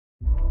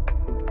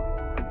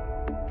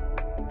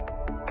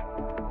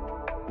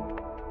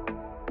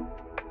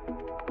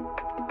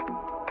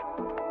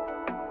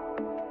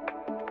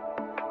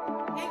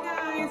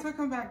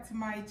back to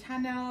my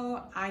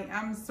channel. I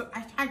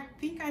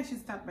think I should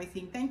start by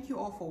saying thank you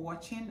all for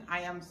watching.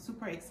 I am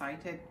super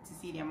excited to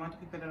see the amount of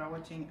people that are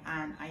watching,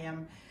 and I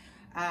am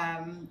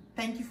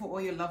thank you for all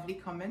your lovely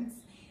comments.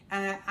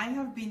 I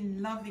have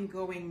been loving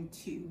going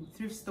to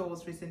thrift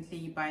stores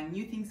recently, buying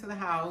new things for the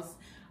house,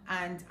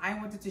 and I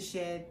wanted to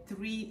share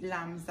 3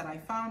 lamps that I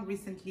found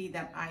recently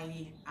that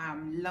I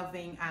am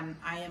loving, and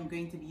I am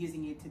going to be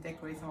using it to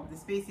decorate some of the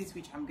spaces,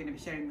 which I'm going to be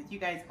sharing with you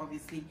guys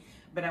obviously,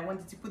 but I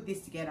wanted to put this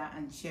together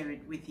and share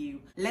it with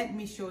you. Let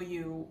me show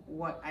you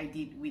what I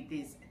did with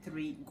these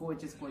 3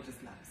 gorgeous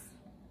lamps.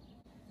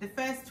 The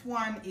first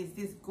one is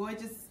this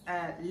gorgeous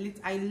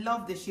I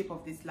love the shape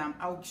of this lamp.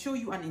 I'll show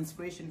you an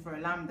inspiration for a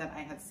lamp that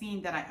I had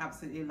seen that I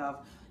absolutely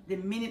love. The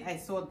minute I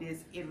saw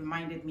this, it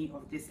reminded me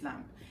of this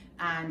lamp,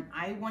 and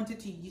I wanted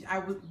to use,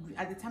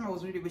 at the time I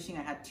was really wishing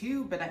I had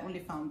 2, but I only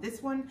found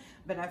this one,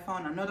 but I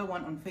found another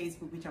one on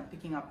Facebook which I'm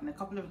picking up in a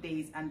couple of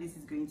days, and this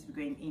is going to be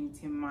going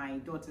into my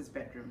daughter's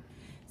bedroom.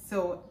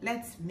 So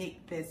let's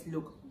make this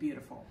look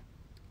beautiful.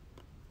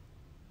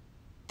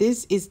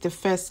 This is the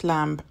first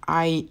lamp.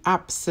 I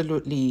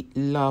absolutely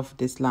love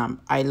this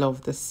lamp. I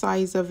love the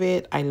size of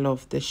it. I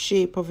love the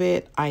shape of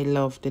it. I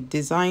love the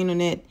design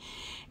on it.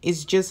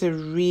 It's just a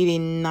really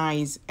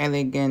nice,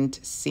 elegant,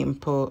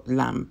 simple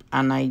lamp,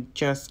 and I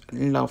just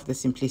love the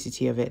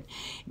simplicity of it.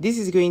 This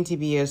is going to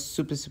be a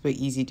super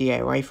easy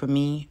DIY for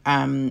me.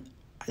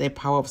 The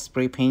power of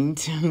spray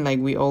paint, like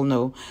we all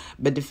know.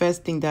 But the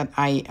first thing that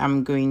I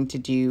am going to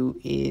do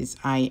is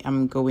I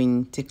am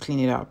going to clean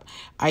it up.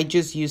 I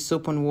just use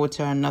soap and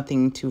water,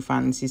 nothing too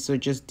fancy, so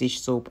just dish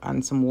soap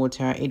and some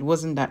water. It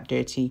wasn't that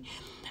dirty,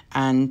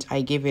 and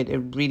I gave it a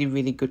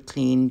really good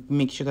clean.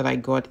 Make sure that I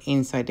got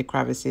inside the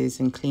crevices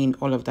and cleaned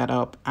all of that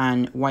up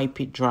and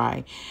wipe it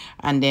dry.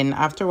 And then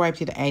after I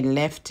wiped it, I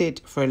left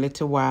it for a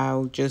little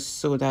while just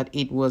so that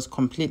it was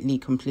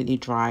completely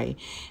dry.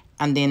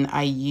 And then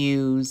I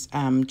use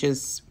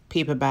just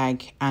paper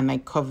bag, and I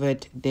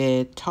covered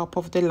the top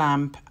of the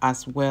lamp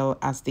as well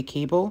as the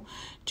cable,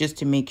 just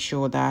to make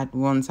sure that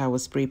once I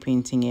was spray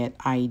painting it,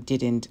 I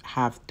didn't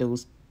have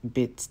those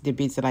bits, the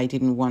bits that I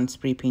didn't want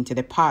spray painted,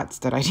 the parts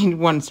that I didn't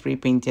want spray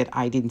painted,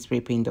 I didn't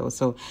spray paint those.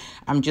 So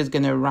I'm just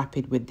gonna wrap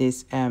it with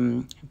this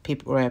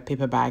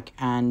paper bag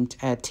and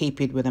tape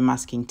it with a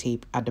masking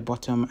tape at the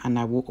bottom, and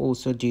I will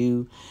also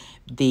do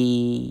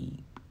the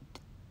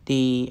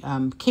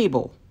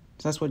cable.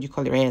 So that's what you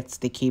call it, right? It's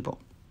the cable.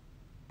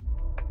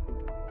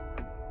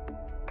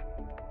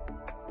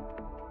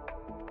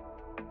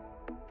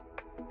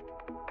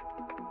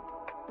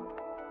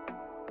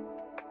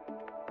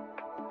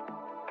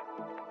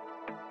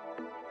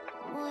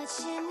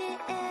 Watching it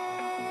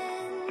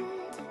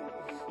end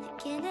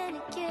again and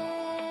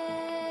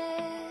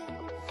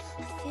again.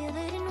 I feel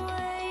it in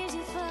waves,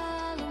 you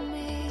follow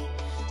me,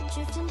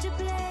 drift into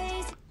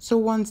place. So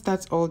once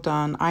that's all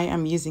done, I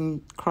am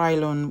using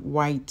Krylon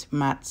white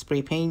matte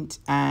spray paint,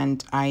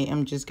 and I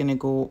am just gonna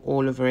go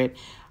all over it.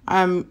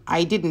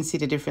 I didn't see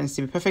the difference,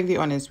 to be perfectly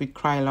honest, with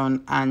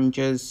Krylon and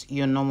just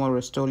your normal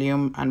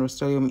Rust-Oleum, and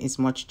Rust-Oleum is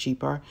much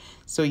cheaper,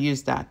 so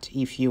use that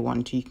if you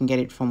want to. You can get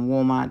it from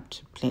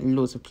Walmart,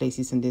 loads of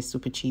places, and they're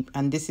super cheap.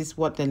 And this is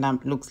what the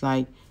lamp looks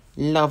like.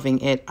 Loving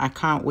it. I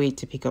can't wait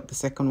to pick up the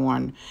second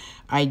one.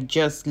 I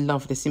just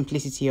love the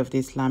simplicity of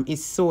this lamp.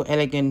 It's so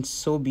elegant,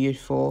 so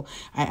beautiful.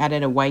 I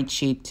added a white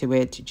shade to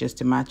it just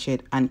to match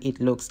it, and it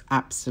looks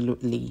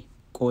absolutely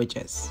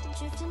gorgeous.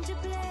 Drift into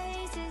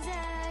places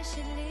I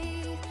should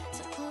leave,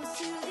 so close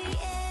to the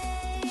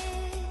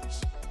edge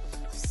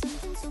of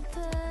something so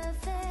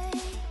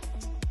perfect.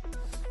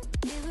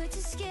 We were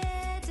too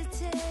scared to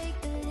take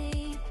the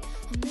leap.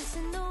 I'm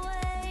missing the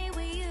way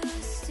we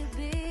used to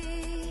be.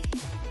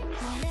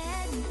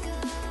 Let me go.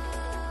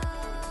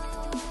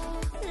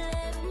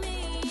 Let me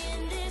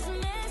in this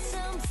mess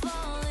I'm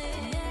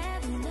falling.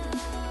 Never know.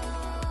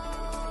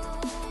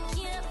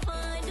 Can't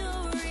find a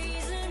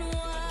reason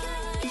why.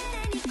 Couldn't get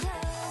any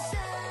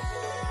closer.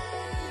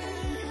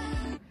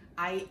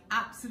 I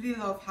absolutely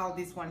love how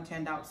this one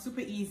turned out.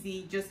 Super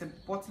easy, just a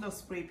bottle of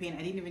spray paint.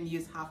 I didn't even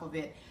use half of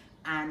it,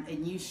 and a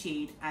new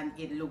shade, and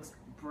it looks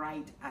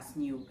bright as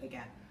new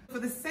again. For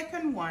the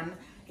second one,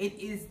 it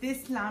is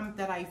this lamp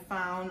that I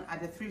found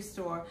at the thrift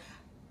store.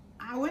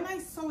 When I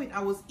saw it,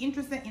 I was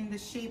interested in the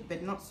shape,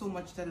 but not so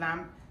much the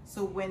lamp.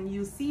 So when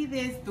you see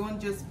this, don't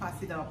just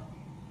pass it up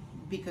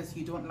because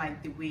you don't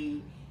like the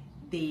way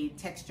the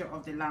texture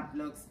of the lamp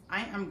looks.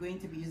 I am going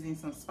to be using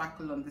some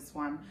sparkle on this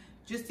one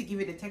just to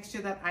give it the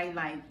texture that I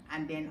like,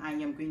 and then I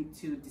am going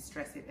to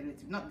distress it a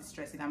little, not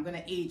distress it, I'm going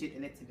to age it a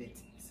little bit.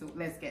 So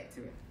let's get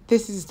to it.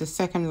 This is the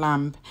second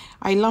lamp.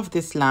 I love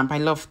this lamp. I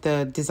love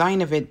the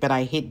design of it, but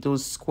I hate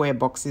those square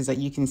boxes that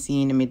you can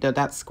see in the middle.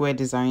 That square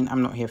design,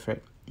 I'm not here for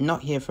it.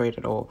 Not here for it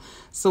at all.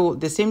 So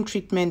the same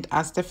treatment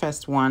as the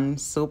first one,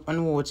 soap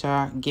and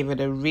water. Give it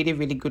a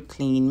really good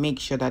clean. Make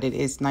sure that it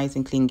is nice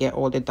and clean. Get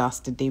all the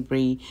dust, the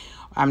debris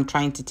I'm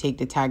trying to take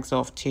the tags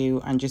off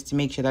too, and just to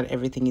make sure that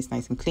everything is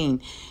nice and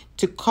clean.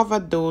 To cover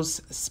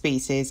those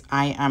spaces,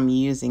 I am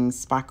using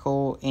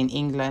Spackle. In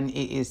England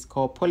it is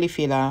called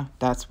polyfiller.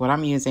 That's what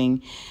I'm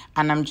using,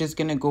 and I'm just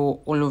gonna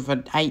go all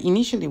over.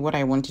 Initially what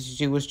I wanted to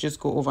do was just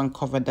go over and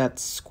cover that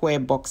square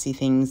boxy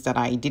things that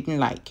I didn't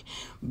like,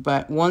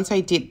 but once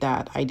I did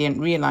that, I didn't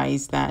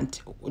realize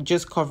that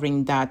just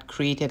covering that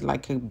created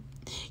like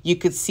you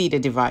could see the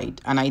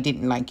divide, and I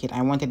didn't like it.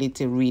 I wanted it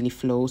to really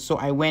flow, so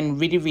I went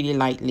really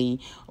lightly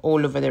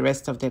all over the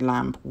rest of the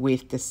lamp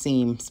with the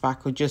same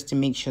spackle, just to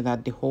make sure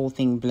that the whole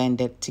thing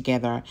blended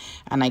together,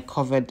 and I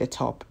covered the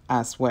top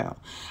as well,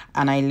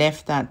 and I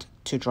left that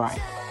to dry.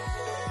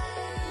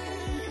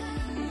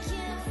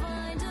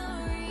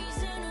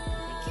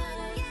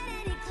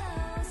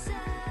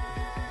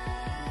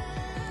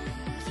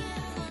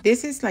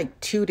 This is like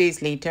 2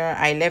 days later.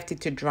 I left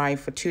it to dry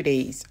for 2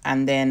 days,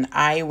 and then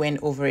I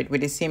went over it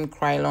with the same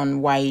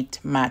Krylon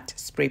white matte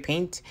spray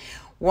paint.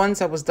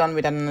 Once I was done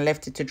with it and I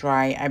left it to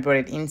dry, I brought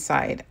it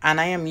inside, and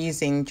I am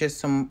using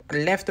just some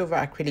leftover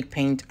acrylic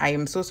paint. I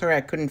am so sorry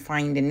I couldn't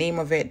find the name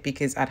of it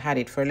because I'd had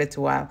it for a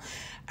little while.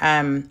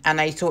 And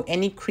I thought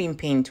any cream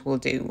paint will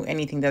do,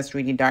 anything that's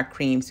really dark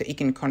cream, so it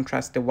can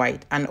contrast the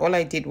white. And all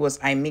I did was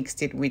I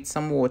mixed it with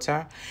some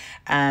water,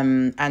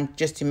 and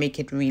just to make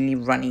it really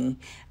runny.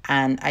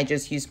 And I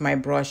just used my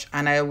brush,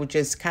 and I would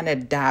just kind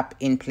of dab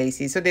in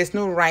places. So there's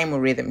no rhyme or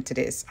rhythm to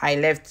this. I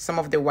left some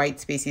of the white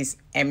spaces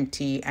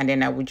empty, and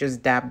then I would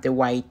just dab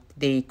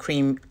the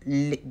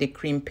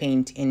cream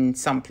paint in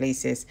some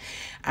places,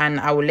 and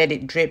I will let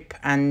it drip.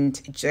 And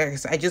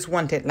I just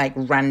want it like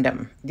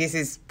random. This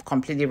is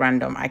completely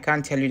random. I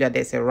can't tell you that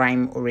there's a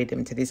rhyme or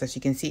rhythm to this. As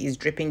you can see, it's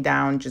dripping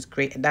down just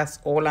great. That's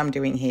all I'm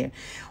doing here.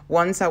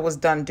 Once I was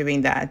done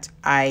doing that,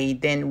 I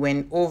then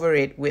went over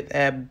it with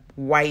a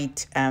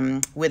white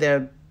with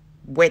a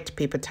wet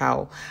paper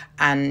towel,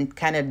 and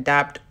kind of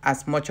dabbed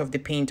as much of the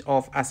paint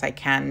off as I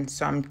can.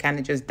 So I'm kind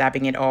of just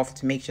dabbing it off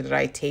to make sure that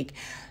I take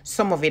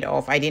some of it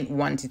off. I didn't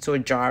want it so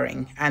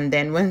jarring. And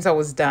then once I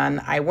was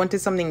done, I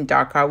wanted something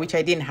darker, which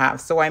I didn't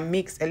have, so I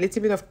mixed a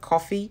little bit of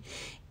coffee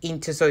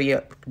into, so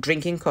you're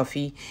drinking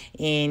coffee,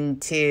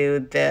 into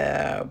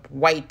the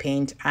white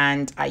paint,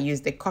 and I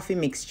used the coffee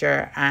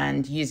mixture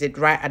and use it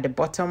right at the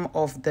bottom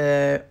of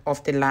the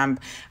lamp.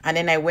 And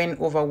then I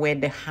went over where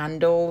the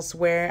handles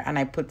were, and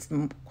I put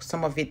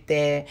some of it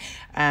there,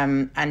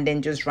 and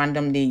then just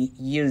randomly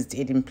used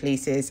it in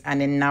places.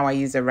 And then now I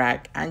use a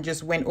rag and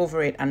just went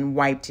over it and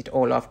wiped it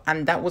all off,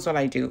 and that was all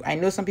I do. I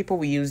know some people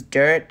will use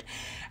dirt.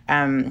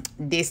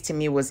 This to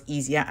me was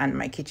easier, and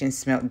my kitchen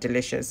smelled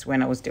delicious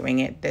when I was doing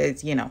it.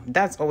 There's,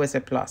 that's always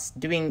a plus.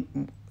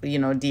 Doing,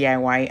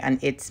 DIY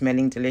and it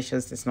smelling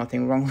delicious, there's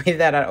nothing wrong with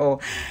that at all.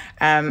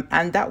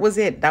 And that was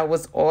it. That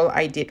was all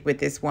I did with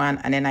this one,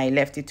 and then I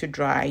left it to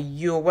dry.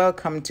 You're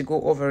welcome to go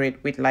over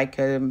it with like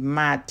a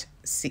matte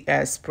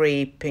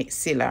spray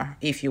sealer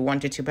if you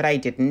wanted to, but I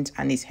didn't,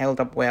 and it's held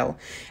up well.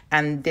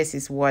 And this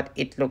is what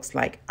it looks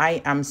like.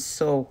 I am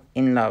so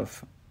in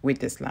love with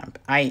this lamp.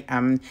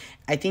 I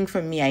think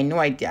for me,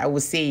 I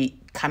would say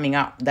coming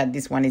up that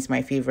this one is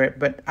my favorite,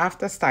 but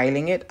after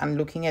styling it and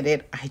looking at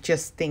it, I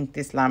just think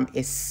this lamp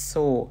is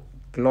so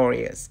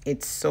glorious.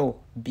 It's so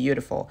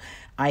beautiful.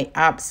 I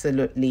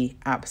absolutely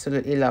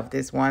love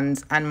these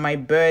ones, and my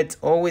birds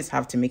always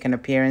have to make an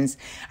appearance.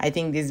 I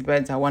think these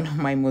birds are one of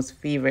my most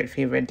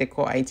favorite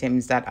decor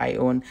items that I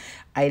own.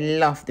 I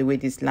love the way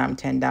this lamp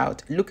turned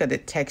out. Look at the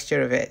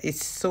texture of it.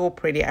 It's so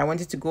pretty. I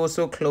wanted to go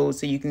so close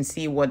so you can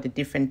see what the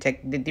different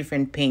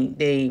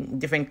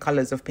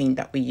colors of paint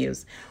that we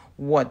use,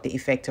 what the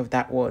effect of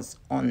that was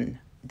on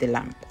the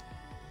lamp.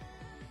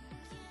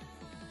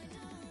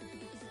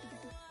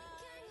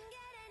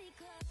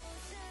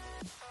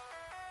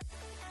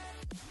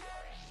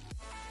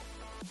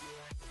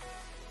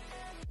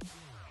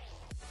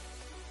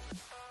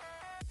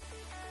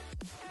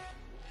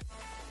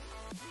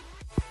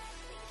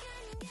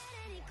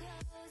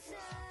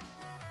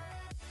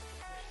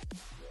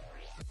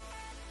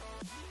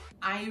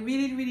 I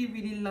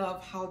really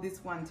love how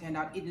this one turned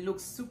out. It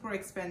looks super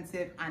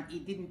expensive, and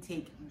it didn't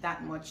take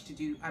that much to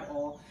do at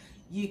all.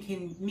 You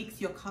can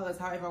mix your colors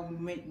however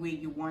way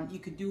you want. You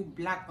could do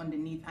black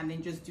underneath and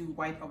then just do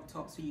white up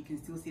top so you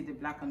can still see the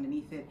black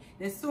underneath it.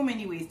 There's so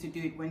many ways to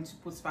do it when to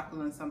put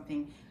sparkle on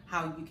something,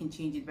 how you can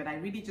change it. But I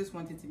really just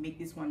wanted to make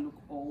this one look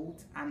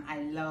old, and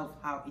I love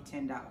how it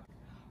turned out.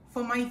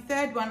 For my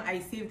third one, I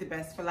saved the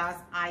best for last.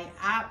 I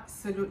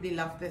absolutely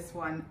love this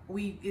one.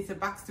 It's a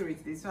backstory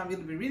to this, so I'm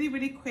going to be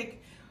really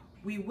quick.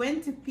 We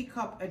went to pick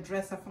up a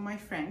dresser for my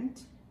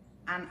friend,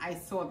 and I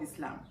saw this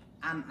lamp,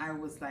 and I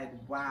was like,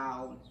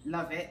 wow,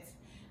 love it.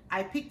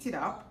 I picked it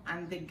up,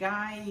 and the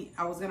guy,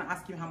 I was going to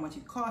ask him how much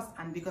it cost,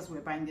 and because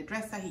we're buying the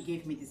dresser, he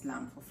gave me this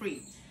lamp for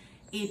free.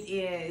 It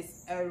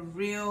is a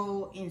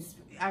real,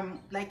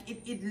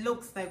 it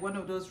looks like one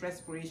of those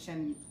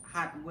restoration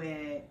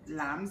hardware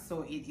lamps,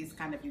 so it is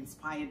kind of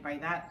inspired by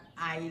that.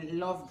 I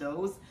love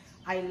those.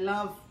 I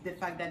love the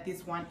fact that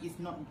this one is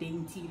not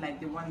dainty like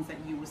the ones that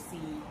you will see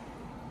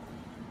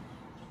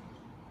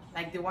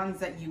like the ones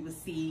that you will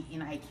see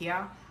in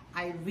IKEA.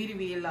 I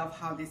really love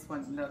how this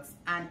one looks,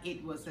 and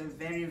it was a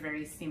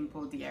very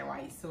simple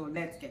DIY. So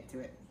let's get to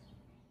it.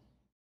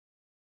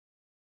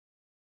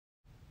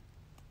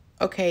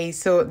 Okay,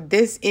 so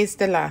this is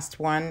the last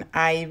one.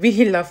 I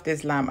really love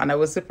this lamp and I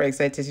was super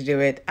excited to do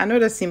it.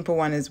 Another simple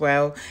one as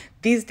well.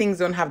 These things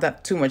don't have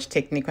that too much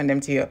technique on them,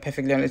 to be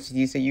perfectly honest with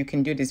you, so you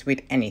can do this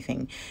with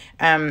anything.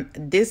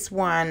 This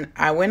one,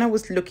 when I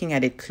was looking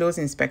at it, close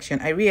inspection,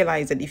 I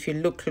realized that if you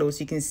look close,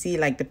 you can see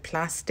like the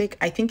plastic.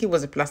 I think it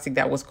was a plastic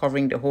that was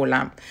covering the whole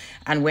lamp,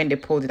 and when they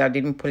pulled it out,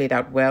 they didn't pull it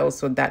out well,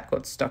 so that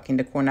got stuck in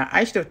the corner.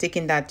 I should have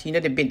taken that, you know,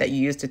 the bit that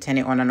you use to turn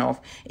it on and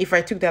off. If I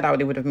took that out,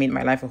 it would have made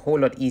my life a whole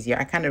lot easier.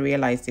 I kind of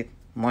realized it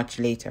much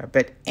later,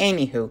 but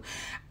anywho,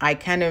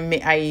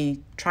 I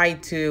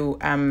tried to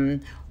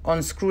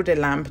unscrew the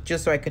lamp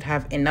just so I could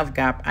have enough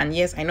gap. And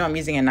yes, I know I'm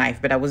using a knife,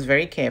 but I was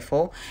very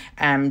careful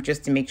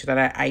just to make sure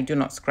that I do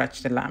not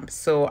scratch the lamp.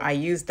 So I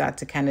used that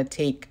to kind of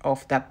take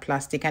off that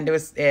plastic, and there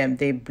was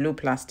the blue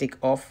plastic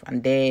off,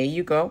 and there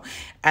you go.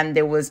 And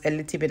there was a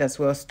little bit as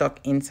well stuck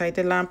inside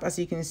the lamp, as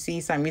you can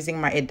see. So I'm using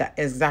my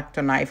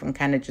X-Acto knife and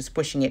kind of just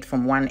pushing it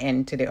from one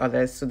end to the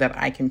other so that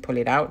I can pull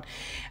it out.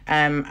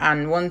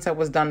 And once I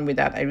was done with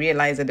that, I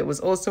realized that there was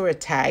also a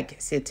tag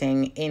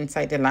sitting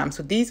inside the lamp.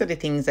 So these are the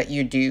things that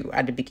you do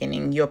at the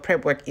beginning. Your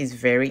prep work is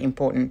very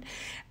important.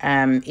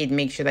 It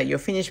makes sure that your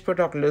finished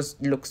product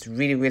looks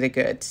really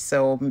good.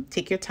 So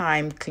take your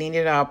time, clean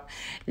it up,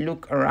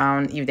 look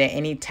around. If there are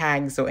any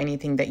tags or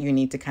anything that you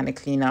need to kind of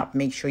clean up,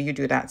 make sure you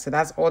do that. So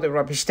that's all the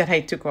rubbish that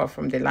I took off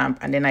from the lamp.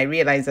 And then I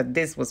realized that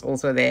this was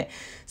also there.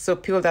 So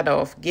peel that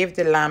off, give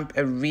the lamp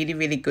a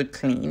really good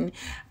clean.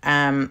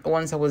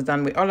 Once I was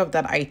done with all of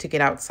that, I took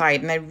it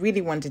outside, and I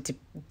really wanted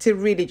to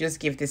really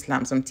just give this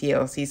lamp some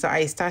TLC. So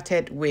I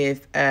started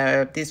with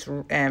this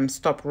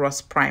Stop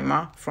Rust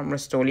primer from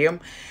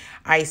Rust-Oleum.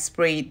 I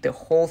sprayed the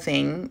whole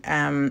thing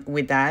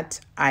with that.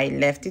 I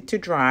left it to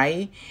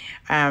dry.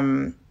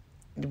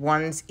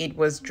 Once it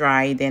was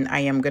dry, then I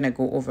am gonna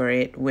go over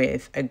it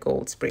with a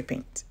gold spray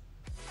paint.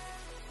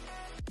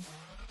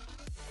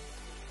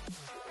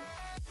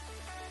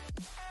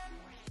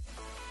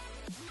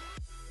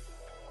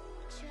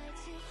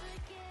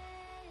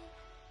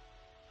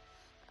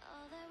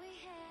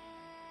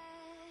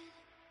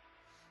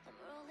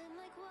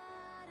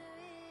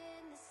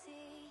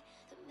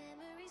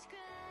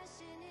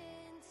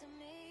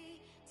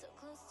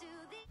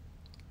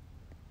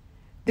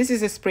 This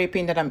is a spray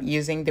paint that I'm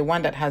using, the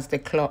one that has the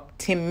claw.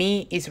 To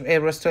me, is a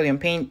Rust-Oleum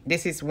paint.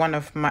 This is one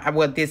of my,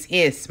 well, this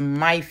is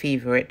my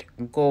favorite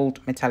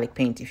gold metallic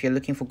paint. If you're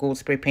looking for gold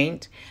spray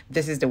paint,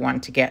 this is the one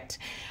to get.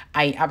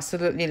 I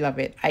absolutely love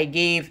it. I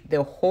gave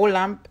the whole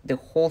lamp, the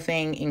whole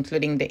thing,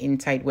 including the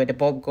inside where the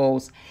bulb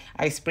goes.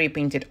 I spray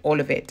painted all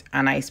of it,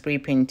 and I spray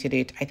painted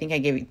it. I think I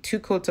gave it 2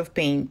 coats of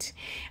paint.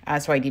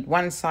 So I did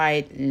one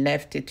side,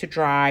 left it to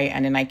dry,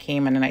 and then I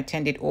came and then I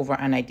turned it over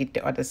and I did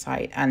the other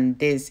side. And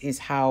this is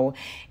how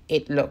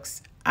it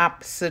looks.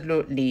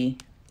 Absolutely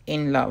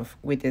in love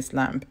with this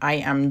lamp. I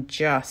am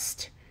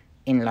just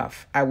in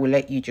love. I will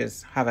let you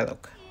just have a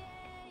look.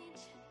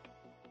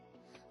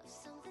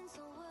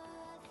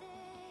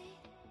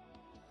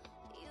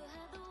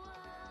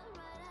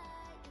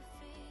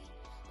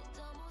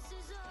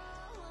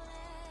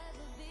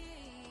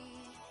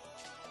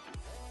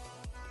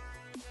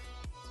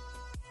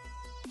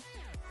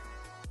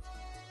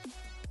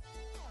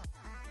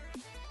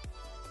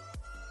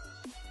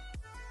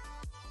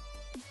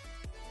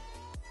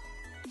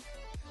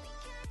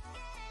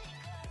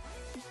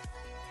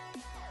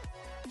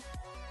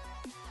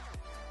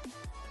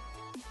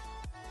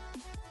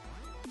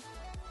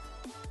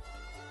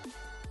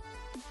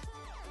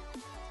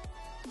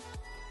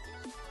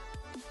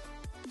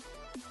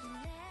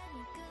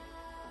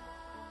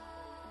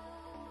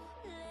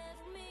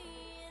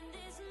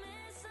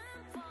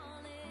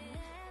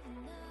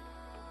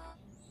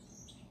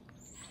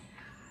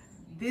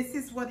 This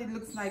is what it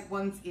looks like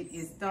once it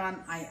is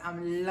done. I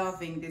am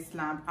loving this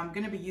lamp. I'm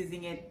going to be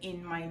using it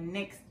in my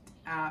next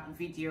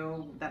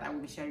video that I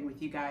will be sharing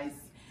with you guys.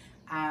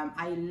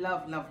 I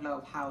love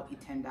how it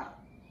turned out.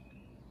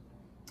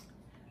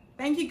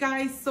 Thank you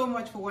guys so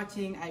much for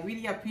watching. I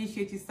really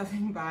appreciate you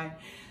stopping by.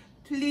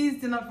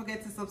 Please do not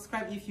forget to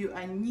subscribe if you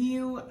are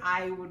new.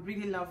 I would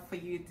really love for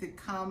you to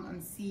come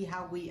and see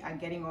how we are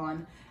getting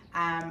on.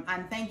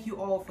 And thank you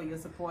all for your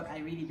support. I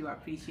really do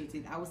appreciate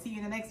it. I will see you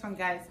in the next one,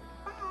 guys.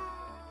 Bye.